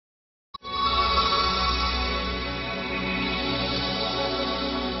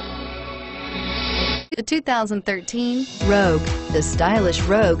The 2013 Rogue. The stylish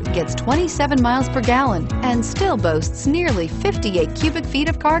Rogue gets 27 miles per gallon and still boasts nearly 58 cubic feet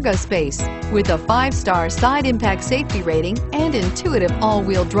of cargo space. With a 5-star side impact safety rating and intuitive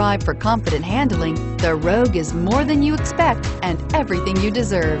all-wheel drive for confident handling, the Rogue is more than you expect and everything you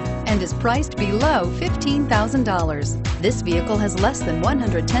deserve, and is priced below $15,000. This vehicle has less than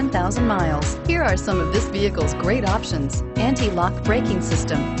 110,000 miles. Here are some of this vehicle's great options: anti-lock braking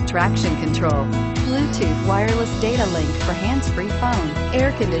system, traction control, Bluetooth wireless data link for hands-free phone,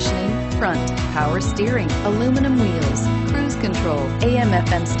 air conditioning, front, power steering, aluminum wheels, cruise control,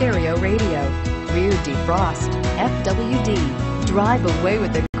 AM/FM stereo radio, rear defrost, FWD. Drive away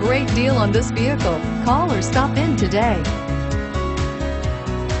with a great deal on this vehicle. Call or stop in today.